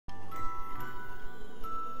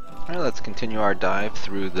Alright, let's continue our dive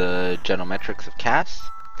through the genometrics of Cass.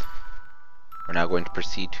 We're now going to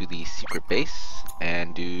proceed to the secret base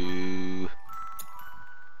and do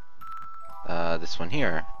this one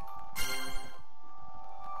here.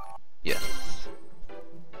 Yes.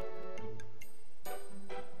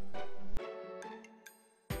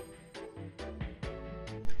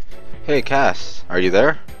 Hey Cass, are you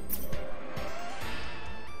there?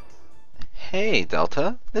 Hey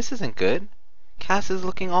Delta, this isn't good. Cass is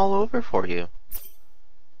looking all over for you.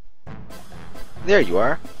 There you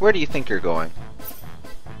are. Where do you think you're going?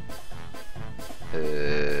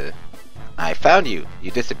 I found you. You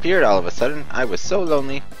disappeared all of a sudden. I was so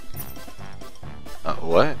lonely.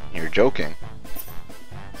 What? You're joking.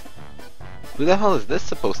 Who the hell is this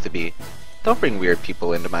supposed to be? Don't bring weird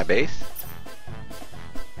people into my base.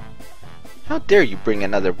 How dare you bring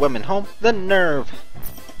another woman home? The nerve!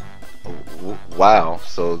 Wow,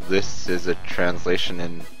 so this is a translation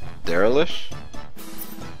in Derelish?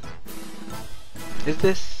 Is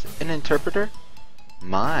this an interpreter?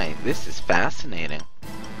 My, this is fascinating.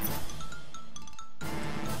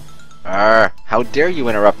 How dare you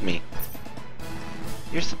interrupt me?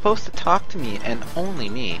 You're supposed to talk to me and only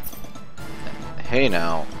me. Hey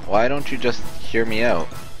now, why don't you just hear me out?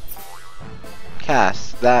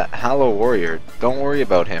 Cass, that Hallow Warrior, don't worry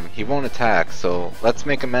about him, he won't attack, so let's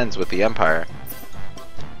make amends with the Empire.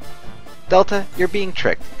 Delta, you're being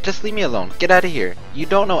tricked. Just leave me alone. Get out of here. You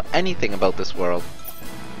don't know anything about this world.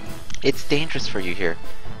 It's dangerous for you here.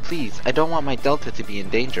 Please, I don't want my Delta to be in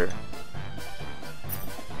danger.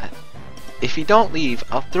 If you don't leave,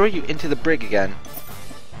 I'll throw you into the brig again.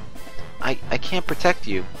 I can't protect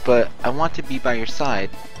you, but I want to be by your side.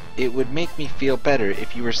 It would make me feel better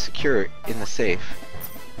if you were secure in the safe.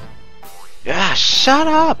 Ah, shut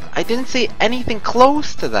up! I didn't say anything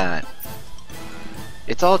close to that.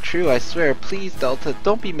 It's all true, I swear. Please, Delta,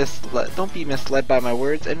 don't be misled by my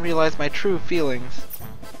words and realize my true feelings.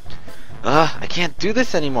 I can't do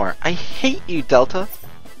this anymore. I hate you, Delta.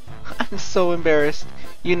 I'm so embarrassed.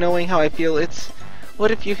 You knowing how I feel,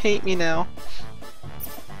 what if you hate me now?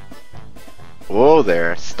 Whoa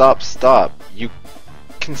there, stop. You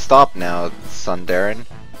can stop now, Sundarin.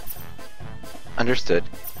 Understood.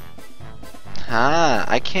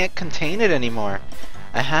 I can't contain it anymore.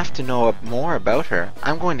 I have to know more about her.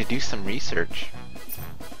 I'm going to do some research.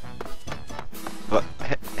 But,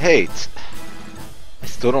 hey, I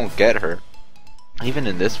still don't get her. Even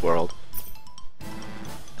in this world.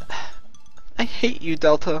 I hate you,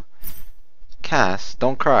 Delta. Cass,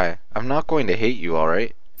 don't cry. I'm not going to hate you,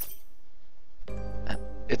 alright?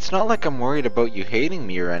 It's not like I'm worried about you hating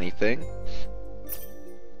me or anything.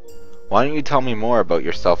 Why don't you tell me more about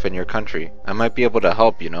yourself and your country? I might be able to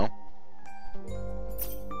help, you know?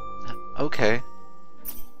 Okay.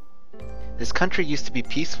 This country used to be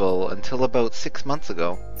peaceful until about 6 months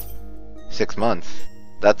ago. 6 months?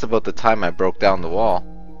 That's about the time I broke down the wall.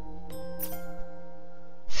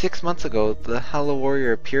 6 months ago, the Hallow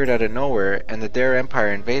Warrior appeared out of nowhere and the Dare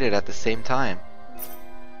Empire invaded at the same time.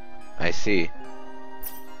 I see.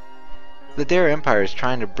 The Dare Empire is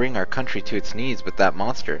trying to bring our country to its knees with that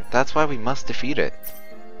monster. That's why we must defeat it.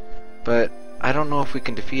 But I don't know if we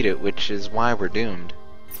can defeat it, which is why we're doomed.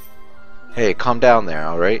 Hey, calm down there,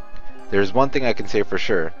 alright? There's one thing I can say for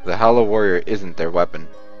sure. The Hallow Warrior isn't their weapon.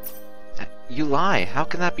 You lie. How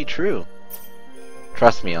can that be true?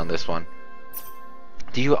 Trust me on this one.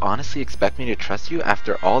 Do you honestly expect me to trust you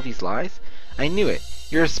after all these lies? I knew it.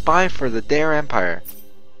 You're a spy for the Dare Empire.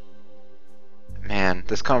 Man,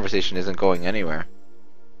 this conversation isn't going anywhere.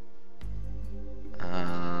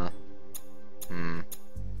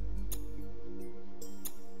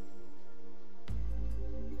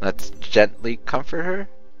 Let's gently comfort her?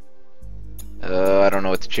 I don't know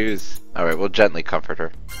what to choose. Alright, we'll gently comfort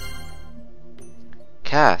her.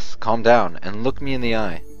 Cass, calm down and look me in the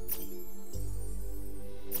eye.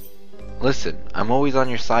 Listen, I'm always on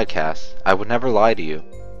your side, Cass. I would never lie to you.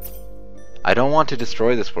 I don't want to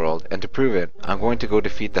destroy this world, and to prove it, I'm going to go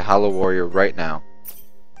defeat the Hallow Warrior right now.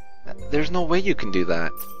 There's no way you can do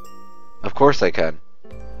that. Of course I can.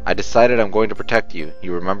 I decided I'm going to protect you.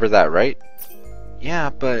 You remember that, right? Yeah,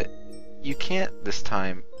 but you can't this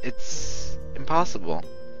time. It's impossible.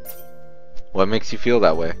 What makes you feel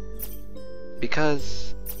that way?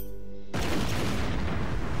 Because...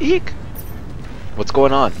 Eek! What's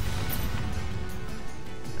going on?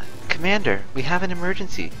 Commander, we have an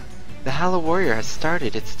emergency. The Hallow Warrior has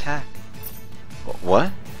started its attack. What?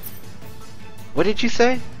 What did you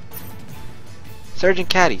say? Sergeant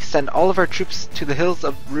Caddy, send all of our troops to the Hills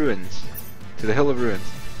of Ruins. To the Hill of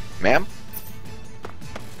Ruins. Ma'am?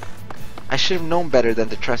 I should have known better than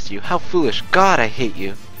to trust you. How foolish. God, I hate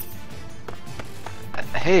you.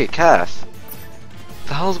 Hey, Cass! What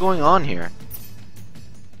the hell's going on here?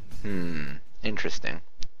 Interesting.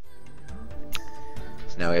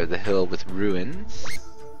 So now we have the hill with ruins.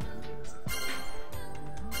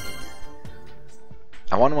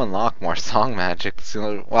 I want to unlock more song magic.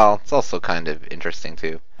 So, well, it's also kind of interesting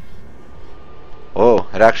too. Oh,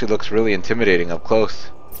 it actually looks really intimidating up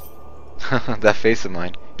close. That face of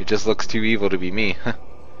mine. It just looks too evil to be me.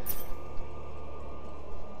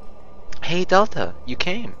 Hey Delta, you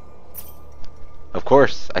came. Of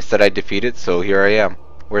course, I said I'd defeat it, so here I am.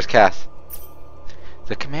 Where's Cass?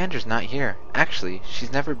 The commander's not here. Actually,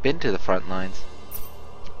 she's never been to the front lines.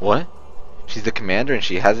 What? She's the commander and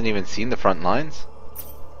she hasn't even seen the front lines?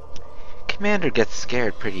 Commander gets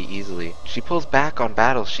scared pretty easily. She pulls back on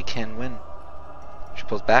battles she can win.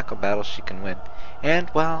 And,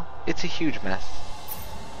 well, it's a huge mess.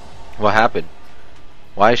 What happened?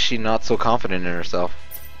 Why is she not so confident in herself?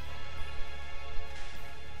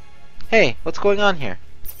 Hey, what's going on here?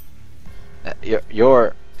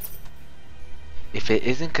 You're... If it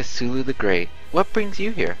isn't Cthulhu the Great, what brings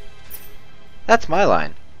you here? That's my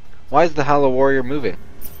line. Why is the Hollow Warrior moving?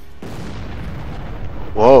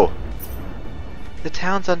 Whoa! The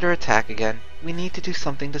town's under attack again. We need to do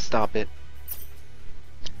something to stop it.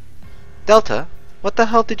 Delta, what the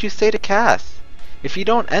hell did you say to Cass? If you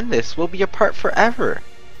don't end this, we'll be apart forever.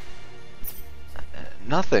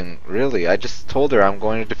 Nothing, really. I just told her I'm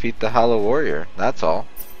going to defeat the Hollow Warrior. That's all.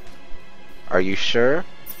 Are you sure?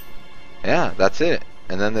 Yeah, that's it.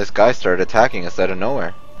 And then this guy started attacking us out of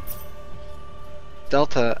nowhere.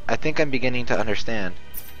 Delta, I think I'm beginning to understand.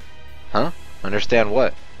 Huh? Understand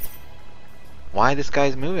what? Why this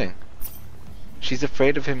guy's moving. She's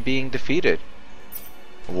afraid of him being defeated.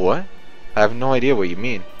 What? I have no idea what you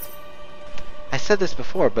mean. I said this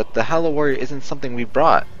before, but the Hollow Warrior isn't something we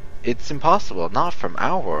brought. It's impossible, not from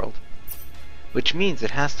our world. Which means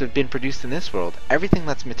it has to have been produced in this world. Everything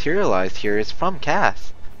that's materialized here is from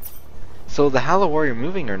Cass. So the Hollow Warrior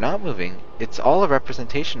moving or not moving, it's all a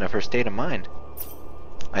representation of her state of mind.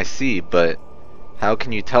 I see, but how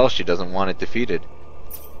can you tell she doesn't want it defeated?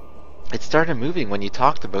 It started moving when you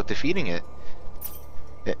talked about defeating it.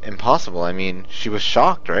 Impossible, I mean, she was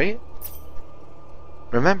shocked, right?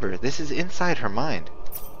 Remember, this is inside her mind.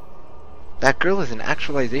 That girl is an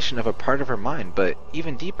actualization of a part of her mind, but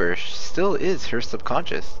even deeper, she still is her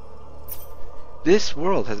subconscious. This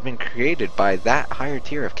world has been created by that higher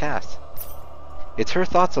tier of Cass. It's her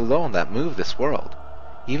thoughts alone that move this world,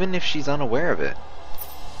 even if she's unaware of it.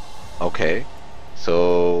 Okay,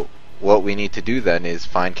 so what we need to do then is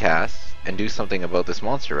find Cass and do something about this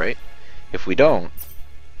monster, right? If we don't,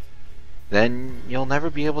 then you'll never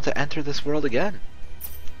be able to enter this world again.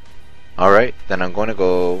 Alright, then I'm going to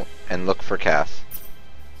go and look for Cass.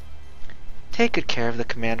 Take good care of the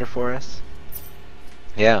commander for us.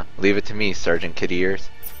 Yeah, leave it to me, Sergeant Kitty Ears.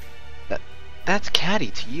 That's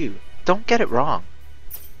catty to you. Don't get it wrong.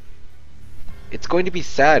 It's going to be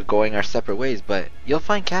sad going our separate ways, but you'll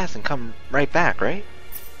find Cass and come right back, right?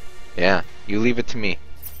 Yeah, you leave it to me.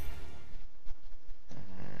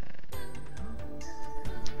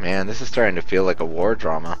 Man, this is starting to feel like a war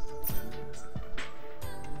drama.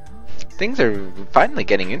 Things are finally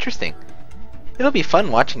getting interesting. It'll be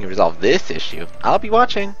fun watching you resolve this issue. I'll be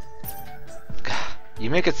watching.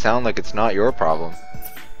 You make it sound like it's not your problem.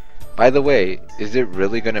 By the way, is it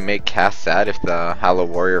really going to make Cass sad if the Hollow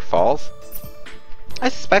Warrior falls? I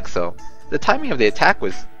suspect so. The timing of the attack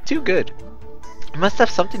was too good. It must have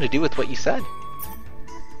something to do with what you said.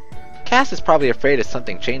 Cass is probably afraid of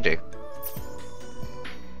something changing.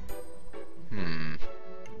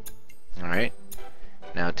 Alright.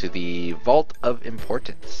 Now to the Vault of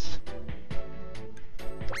Importance.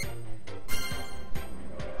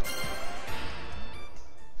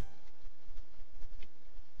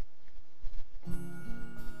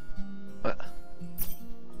 What?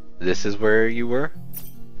 This is where you were?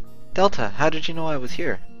 Delta, how did you know I was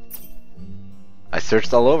here? I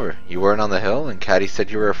searched all over. You weren't on the hill, and Caddy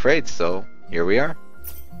said you were afraid, so here we are.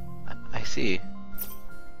 I see.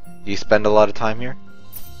 Do you spend a lot of time here?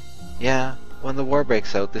 Yeah, when the war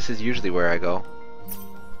breaks out, this is usually where I go.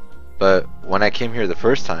 But when I came here the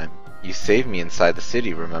first time, you saved me inside the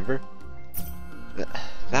city, remember?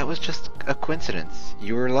 That was just a coincidence.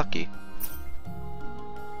 You were lucky.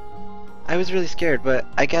 I was really scared, but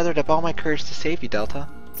I gathered up all my courage to save you, Delta.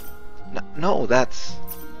 No, that's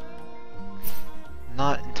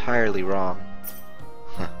not entirely wrong.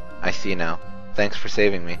 I see now. Thanks for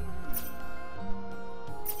saving me.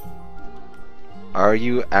 Are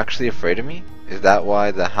you actually afraid of me? Is that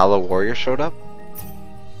why the Hollow Warrior showed up?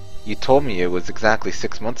 You told me it was exactly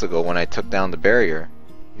 6 months ago when I took down the barrier.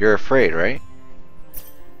 You're afraid, right?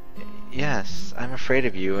 Yes, I'm afraid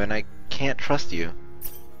of you and I can't trust you.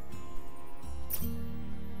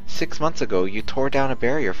 6 months ago, you tore down a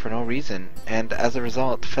barrier for no reason, and as a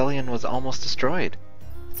result, Felion was almost destroyed.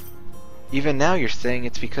 Even now you're saying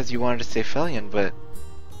it's because you wanted to save Felion, but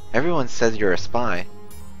everyone says you're a spy.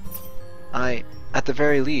 At the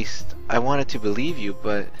very least, I wanted to believe you,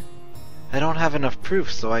 but I don't have enough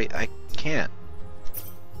proof, so I can't.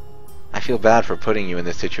 I feel bad for putting you in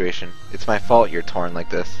this situation. It's my fault you're torn like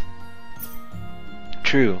this.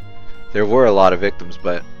 True, there were a lot of victims,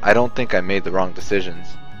 but I don't think I made the wrong decisions.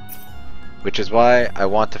 Which is why I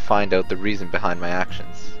want to find out the reason behind my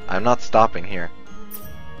actions. I'm not stopping here.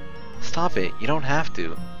 Stop it, you don't have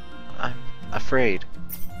to. I'm afraid.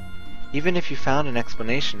 Even if you found an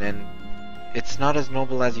explanation and it's not as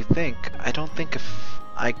noble as you think, I don't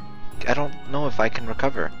know if I can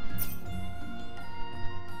recover.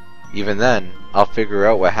 Even then, I'll figure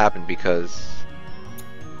out what happened because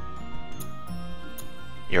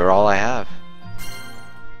you're all I have.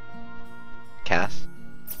 Cass?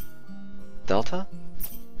 Delta?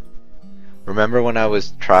 Remember when I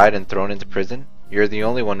was tried and thrown into prison? You're the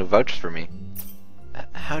only one who vouched for me.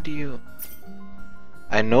 How do you...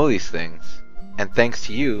 I know these things, and thanks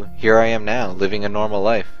to you, here I am now, living a normal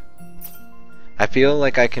life. I feel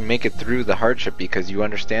like I can make it through the hardship because you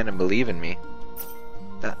understand and believe in me.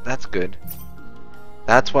 That's good.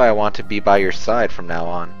 That's why I want to be by your side from now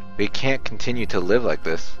on. We can't continue to live like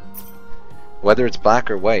this. Whether it's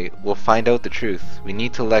black or white, we'll find out the truth. We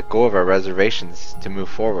need to let go of our reservations to move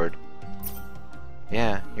forward.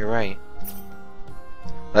 Yeah, you're right.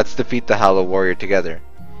 Let's defeat the Hollow Warrior together.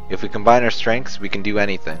 If we combine our strengths, we can do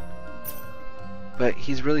anything. But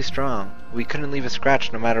he's really strong. We couldn't leave a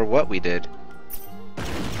scratch no matter what we did.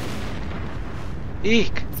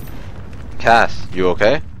 Eek! Cass, you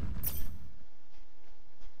okay?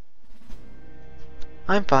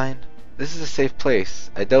 I'm fine. This is a safe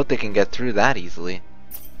place. I doubt they can get through that easily.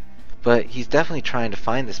 But he's definitely trying to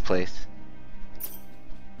find this place.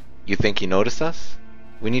 You think he noticed us?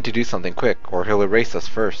 We need to do something quick, or he'll erase us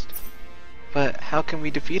first. But how can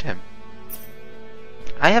we defeat him?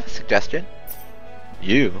 I have a suggestion.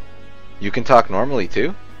 You? You can talk normally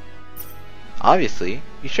too? Obviously,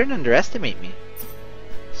 you shouldn't underestimate me.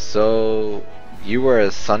 So, you were a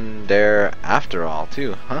tsundere after all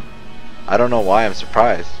too, huh? I don't know why I'm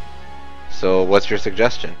surprised. So, what's your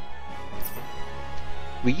suggestion?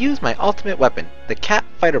 We use my ultimate weapon, the cat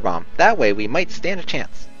fighter bomb. That way we might stand a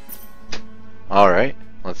chance. Alright,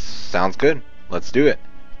 sounds good. Let's do it.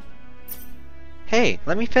 Hey,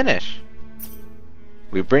 let me finish.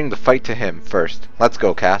 We bring the fight to him first. Let's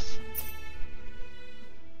go, Cass.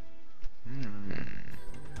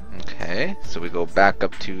 Okay, so we go back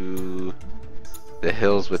up to the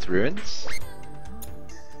hills with ruins.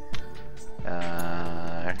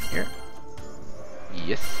 Here.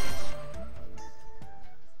 Yes.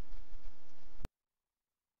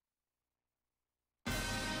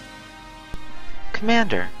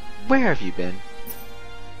 Commander, where have you been?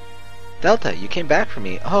 Delta, you came back for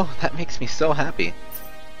me. Oh, that makes me so happy.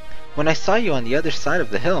 When I saw you on the other side of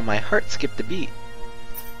the hill, my heart skipped a beat.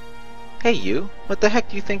 Hey you, what the heck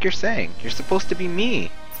do you think you're saying? You're supposed to be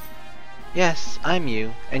me. Yes, I'm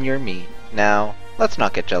you, and you're me. Now, let's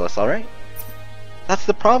not get jealous, alright? That's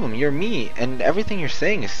the problem, you're me, and everything you're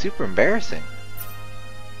saying is super embarrassing.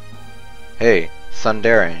 Hey,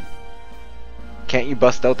 tsundere. Can't you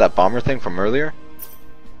bust out that bomber thing from earlier?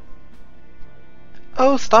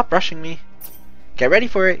 Oh, stop rushing me. Get ready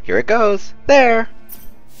for it, here it goes. There!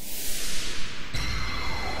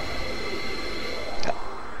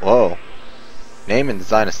 Whoa. Name and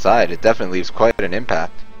design aside, it definitely leaves quite an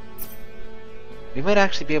impact. We might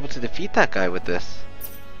actually be able to defeat that guy with this.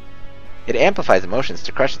 It amplifies emotions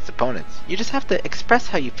to crush its opponents. You just have to express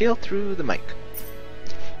how you feel through the mic.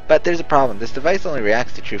 But there's a problem. This device only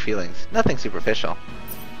reacts to true feelings, nothing superficial.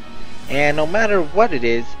 And no matter what it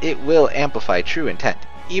is, it will amplify true intent,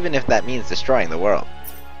 even if that means destroying the world.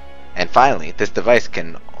 And finally, this device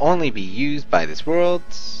can only be used by this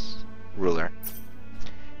world's ruler.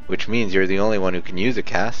 Which means you're the only one who can use it,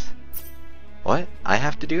 Cass. What? I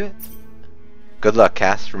have to do it? Good luck,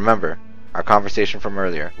 Cass. Remember, our conversation from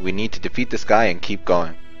earlier. We need to defeat this guy and keep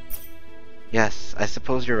going. Yes, I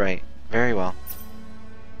suppose you're right. Very well.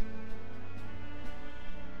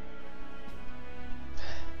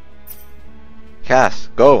 Cass,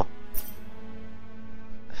 go!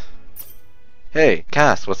 Hey,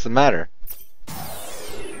 Cass, what's the matter?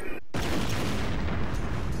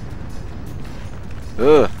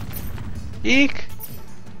 Ugh. Eek!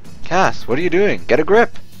 Cass, what are you doing? Get a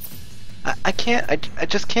grip! I can't, I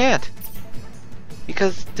just can't!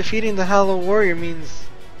 Because defeating the Hollow Warrior means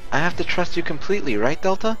I have to trust you completely, right,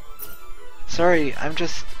 Delta? Sorry, I'm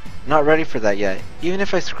just not ready for that yet. Even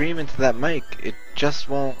if I scream into that mic, it just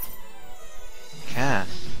won't...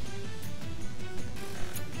 Cass.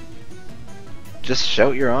 Just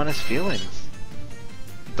shout your honest feelings.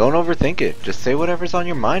 Don't overthink it. Just say whatever's on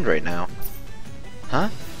your mind right now. Huh?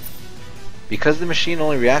 Because the machine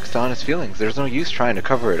only reacts to honest feelings, there's no use trying to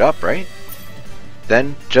cover it up, right?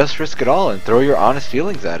 Then just risk it all and throw your honest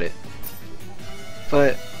feelings at it.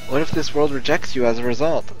 But what if this world rejects you as a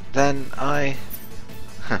result? Then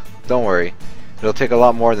Don't worry. It'll take a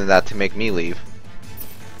lot more than that to make me leave.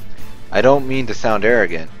 I don't mean to sound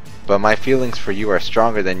arrogant, but my feelings for you are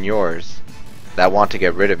stronger than yours that want to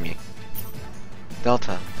get rid of me.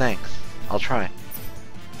 Delta, thanks. I'll try.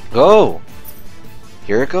 Go!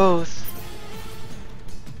 Here it goes.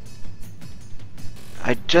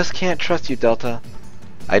 I just can't trust you, Delta.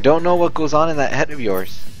 I don't know what goes on in that head of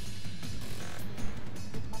yours.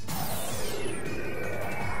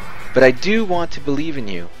 But I do want to believe in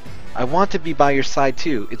you. I want to be by your side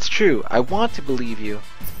too. It's true. I want to believe you.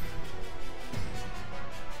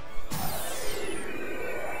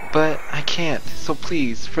 But I can't. So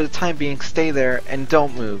please, for the time being, stay there and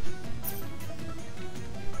don't move.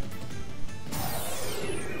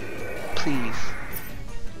 Please.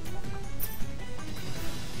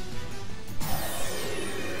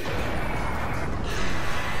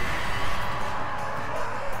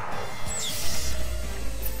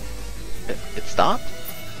 It stopped?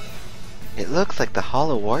 It looks like the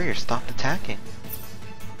Hollow Warrior stopped attacking.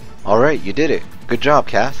 Alright, you did it. Good job,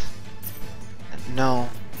 Cass. No.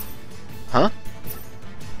 Huh?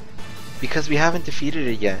 Because we haven't defeated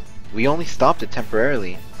it yet. We only stopped it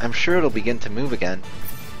temporarily. I'm sure it'll begin to move again.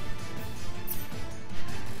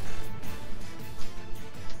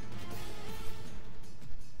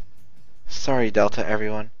 Sorry, Delta,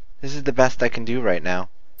 everyone. This is the best I can do right now.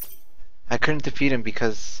 I couldn't defeat him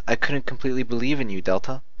because I couldn't completely believe in you,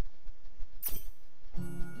 Delta.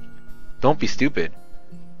 Don't be stupid.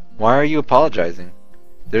 Why are you apologizing?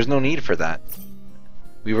 There's no need for that.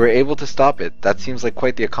 We were able to stop it. That seems like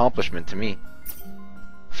quite the accomplishment to me.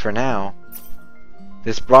 For now,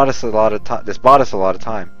 this brought us a lot of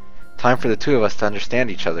time. Time for the two of us to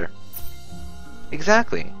understand each other.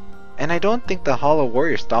 Exactly. And I don't think the Hollow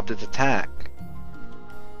Warrior stopped its attack.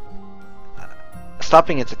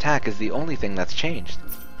 Stopping its attack is the only thing that's changed.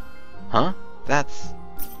 Huh?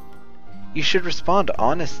 You should respond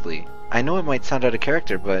honestly. I know it might sound out of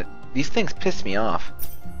character, but these things piss me off.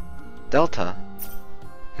 Delta.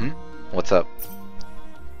 What's up?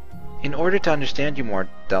 In order to understand you more,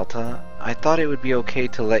 Delta, I thought it would be okay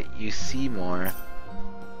to let you see more.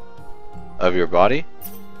 Of your body?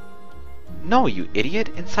 No, you idiot!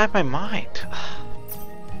 Inside my mind!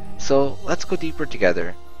 So, let's go deeper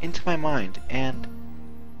together. Into my mind, and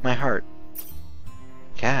my heart.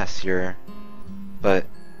 Cass, But...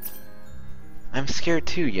 I'm scared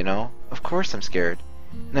too, you know? Of course I'm scared.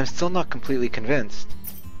 And I'm still not completely convinced.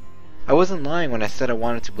 I wasn't lying when I said I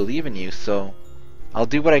wanted to believe in you, so... I'll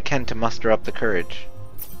do what I can to muster up the courage.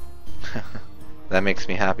 That makes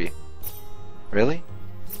me happy. Really?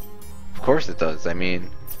 Of course it does. I mean...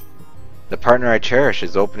 The partner I cherish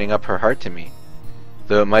is opening up her heart to me.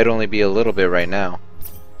 Though it might only be a little bit right now.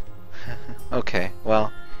 Okay,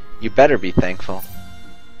 well, you better be thankful.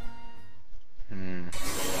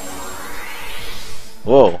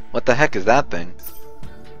 Whoa, what the heck is that thing?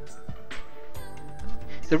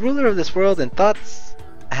 The ruler of this world and thoughts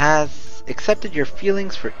has accepted your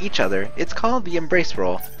feelings for each other. It's called the Embrace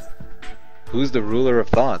Roll. Who's the ruler of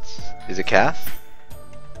thoughts? Is it Cass?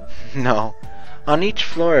 No. On each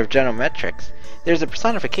floor of Genometrics, there's a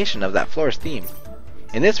personification of that floor's theme.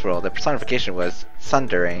 In this world, the personification was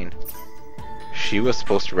Sunderain. She was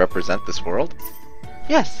supposed to represent this world?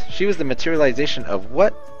 Yes, she was the materialization of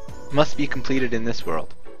what must be completed in this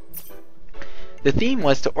world. The theme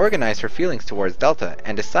was to organize her feelings towards Delta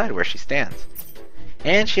and decide where she stands.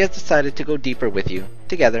 And she has decided to go deeper with you,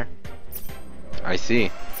 together. I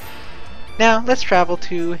see. Now, let's travel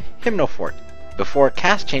to Hypnofort, before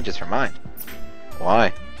Cass changes her mind.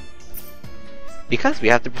 Why? Because we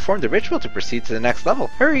have to perform the ritual to proceed to the next level.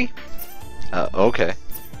 Hurry! Okay.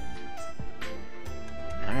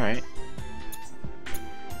 Alright.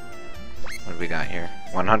 What do we got here?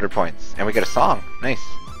 100 points. And we get a song. Nice.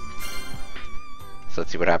 So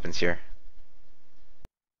let's see what happens here.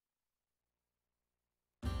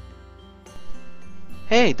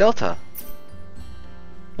 Hey, Delta!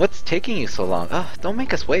 What's taking you so long? Don't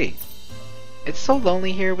make us wait. It's so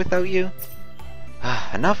lonely here without you.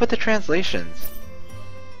 Enough with the translations.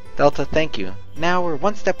 Delta, thank you. Now we're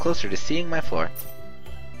one step closer to seeing my floor.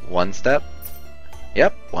 One step?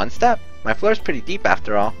 Yep, one step. My floor's pretty deep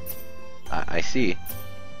after all. I see.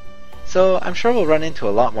 So, I'm sure we'll run into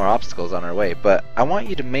a lot more obstacles on our way, but I want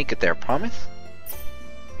you to make it there, promise?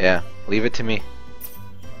 Yeah, leave it to me.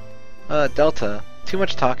 Delta, too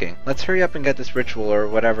much talking. Let's hurry up and get this ritual or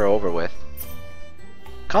whatever over with.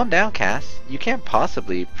 Calm down, Cass. You can't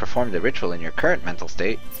possibly perform the ritual in your current mental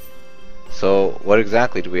state. So, what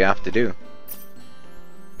exactly do we have to do?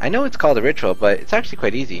 I know it's called a ritual, but it's actually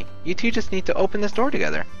quite easy. You two just need to open this door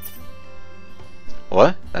together.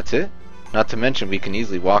 What? That's it? Not to mention we can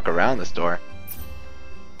easily walk around this door.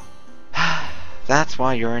 That's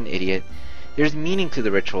why you're an idiot. There's meaning to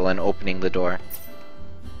the ritual and opening the door.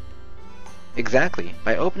 Exactly.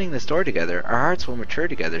 By opening this door together, our hearts will mature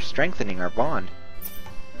together, strengthening our bond.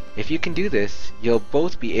 If you can do this, you'll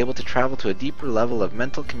both be able to travel to a deeper level of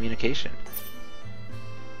mental communication.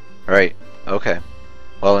 Right. Okay.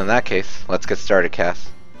 Well, in that case, let's get started, Cass.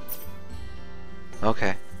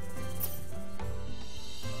 Okay.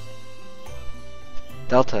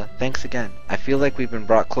 Delta, thanks again. I feel like we've been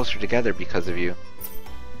brought closer together because of you.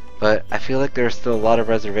 But I feel like there are still a lot of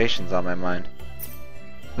reservations on my mind.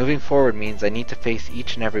 Moving forward means I need to face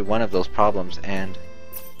each and every one of those problems and...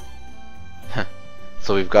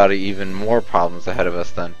 So we've got even more problems ahead of us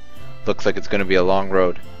then. Looks like it's going to be a long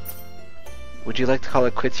road. Would you like to call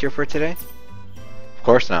it quits here for today? Of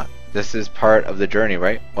course not. This is part of the journey,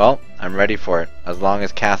 right? Well, I'm ready for it, as long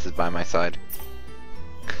as Cass is by my side.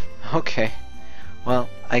 Okay. Well,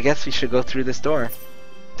 I guess we should go through this door.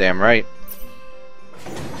 Damn right.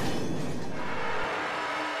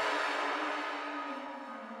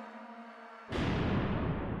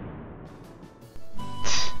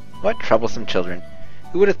 What troublesome children.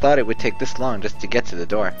 Who would have thought it would take this long just to get to the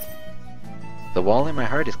door? The wall in my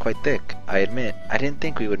heart is quite thick. I admit, I didn't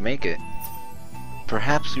think we would make it.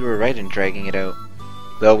 Perhaps we were right in dragging it out,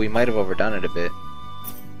 though we might have overdone it a bit.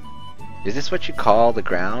 Is this what you call the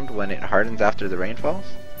ground when it hardens after the rain falls?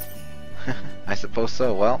 I suppose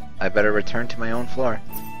so. Well, I better return to my own floor.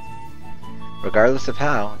 Regardless of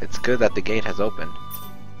how, it's good that the gate has opened.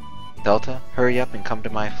 Delta, hurry up and come to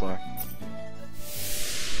my floor.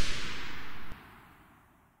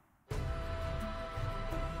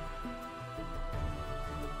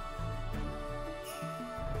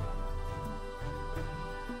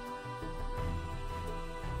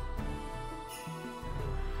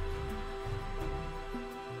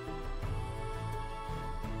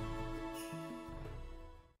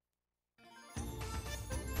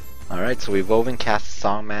 Alright, so we've woven cast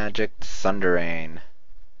song magic Sunderain.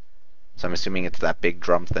 So I'm assuming it's that big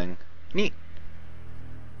drum thing. Neat.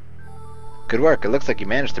 Good work. It looks like you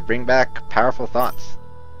managed to bring back powerful thoughts.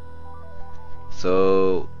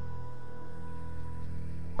 So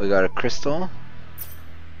we got a crystal,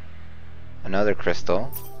 another crystal,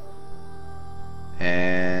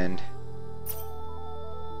 and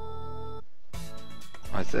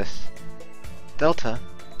what's this? Delta,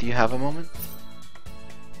 do you have a moment?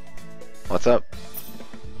 What's up?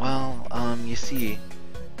 Well, you see,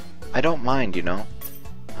 I don't mind, you know.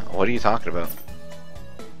 What are you talking about?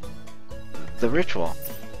 The ritual.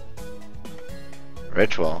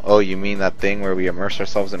 Ritual? Oh, you mean that thing where we immerse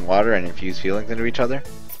ourselves in water and infuse feelings into each other?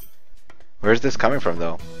 Where's this coming from,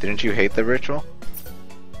 though? Didn't you hate the ritual?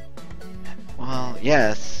 Well,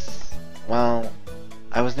 yes. Well,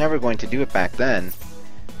 I was never going to do it back then,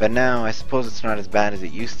 but now I suppose it's not as bad as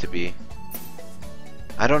it used to be.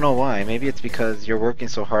 I don't know why. Maybe it's because you're working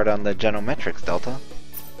so hard on the genometrics, Delta.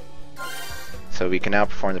 So we can now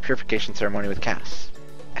perform the purification ceremony with Cass.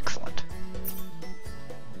 Excellent.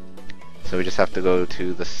 So we just have to go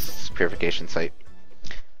to this purification site.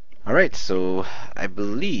 Alright, so I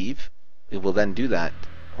believe we will then do that.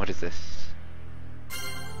 What is this?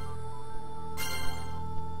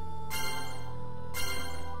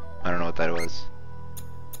 I don't know what that was.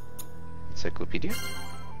 Encyclopedia?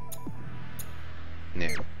 No.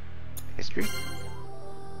 History?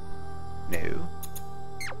 No.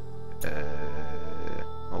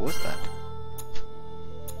 What was that?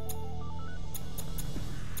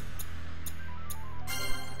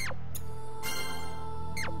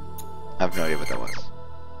 I have no idea what that was.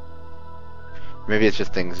 Maybe it's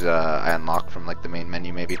just things I unlocked from like the main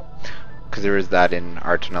menu, maybe. Because there is that in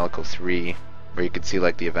Arch Anelico 3, where you could see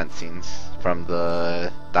like the event scenes from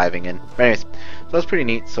the diving in. But anyways, so that's pretty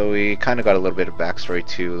neat. So we kind of got a little bit of backstory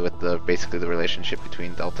too with the basically the relationship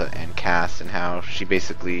between Delta and Cass and how she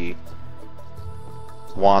basically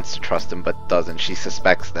wants to trust him but doesn't. She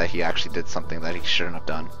suspects that he actually did something that he shouldn't have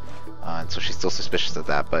done, and so she's still suspicious of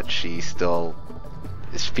that. But she still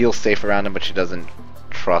feels safe around him, but she doesn't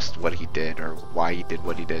trust what he did or why he did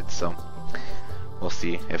what he did. So we'll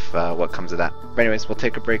see if what comes of that. But anyways, we'll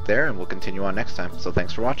take a break there and we'll continue on next time. So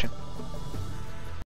thanks for watching.